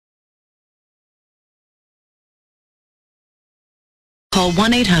call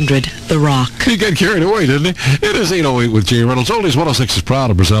 1-800-THE-ROCK. He got carried away, didn't he? It is 8:08 with Jay Reynolds. Oldies 106 is proud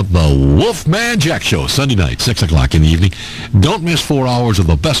to present the Wolfman Jack Show, Sunday night, 6 o'clock in the evening. Don't miss 4 hours of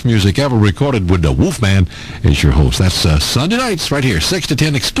the best music ever recorded with the Wolfman as your host. That's Sunday nights right here, 6 to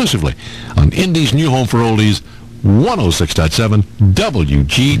 10 exclusively on Indy's new home for oldies, 106.7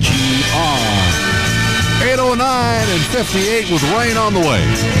 WGGR. 8:09 and 58 with rain on the way.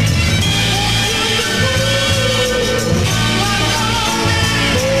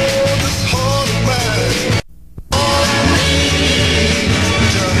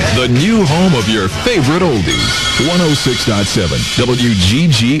 The new home of your favorite oldies. 106.7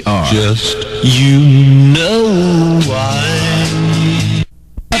 WGGR. Just, you know why.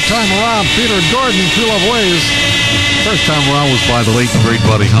 That time around, Peter Gordon, True Love Ways. First time around was by the late and great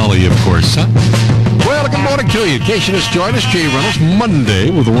Buddy Holly, of course, huh? Well, good morning to you. In case you just joined us, Jay Reynolds,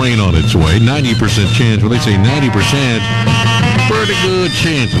 Monday with rain on its way. 90% chance. When they say 90%, pretty good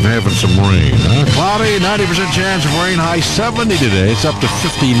chance of having some rain. Cloudy, 90% chance of rain. High 70 today. It's up to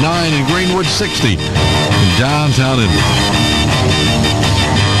 59 in Greenwood, 60 in downtown Indy.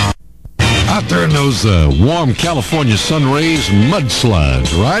 Out there in those warm California sun rays,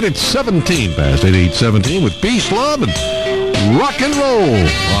 mudslides, right? It's 17 past 8:17 with peace, love, and rock and roll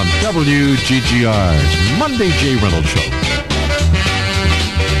on WGGR's Monday Jay Reynolds Show.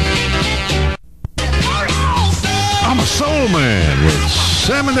 I'm a Soul Man with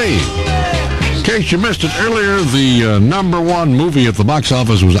Sam and Dave. In case you missed it earlier, the #1 movie at the box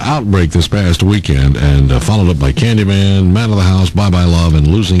office was Outbreak this past weekend, and followed up by Candyman, Man of the House, Bye Bye Love, and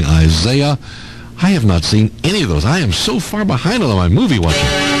Losing Isaiah. I have not seen any of those. I am so far behind on my movie watching.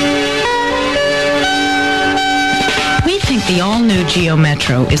 We think the all-new Geo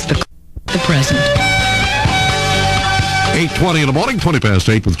Metro is the present. 8:20 in the morning, 20 past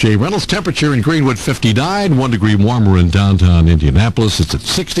 8 with Jay Reynolds. Temperature in Greenwood, 59. 1 degree warmer in downtown Indianapolis. It's at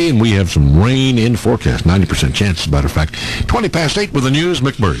 60, and we have some rain in forecast. 90% chance, as a matter of fact. 20 past 8 with the news,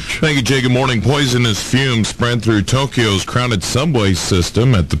 McBurge. Thank you, Jay. Good morning. Poisonous fumes spread through Tokyo's crowded subway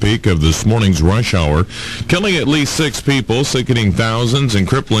system at the peak of this morning's rush hour, killing at least 6 people, sickening thousands, and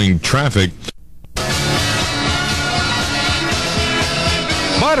crippling traffic.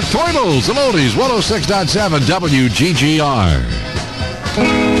 By the Toidles, the Oldies, 106.7 WGGR.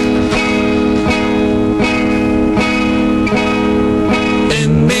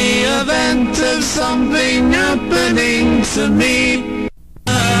 In the event of something happening to me,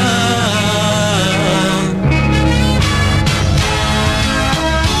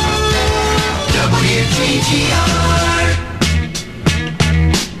 WGGR.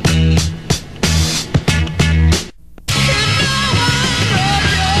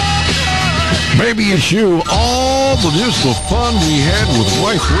 Maybe it's you. All the musical fun we had with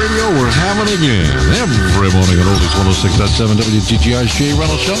Wife Radio, we're having again. Every morning at Oldies 106.7 WGGR's Jay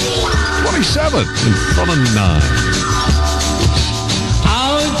Reynolds Show. 27 in front of 9.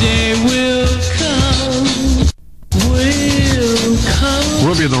 Our day will come.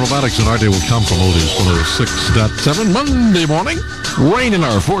 Ruby and the Robotics and Our Day Will Come from Oldies 106.7 Monday morning. Rain in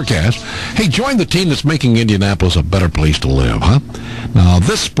our forecast. Hey, join the team that's making Indianapolis a better place to live, huh? Now,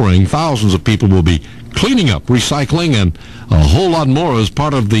 this spring, thousands of people will be cleaning up, recycling, and a whole lot more as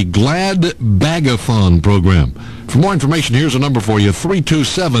part of the Glad Bag-a-thon program. For more information, here's a number for you,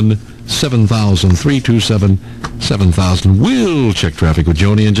 327-7000, 327-7000. We'll check traffic with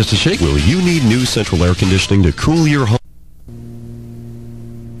Joni in just a shake. Will you need new central air conditioning to cool your home?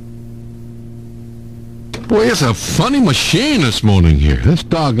 Boy, it's a funny machine this morning here. This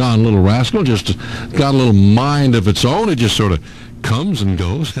doggone little rascal just got a little mind of its own. It just sort of comes and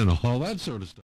goes and all that sort of stuff.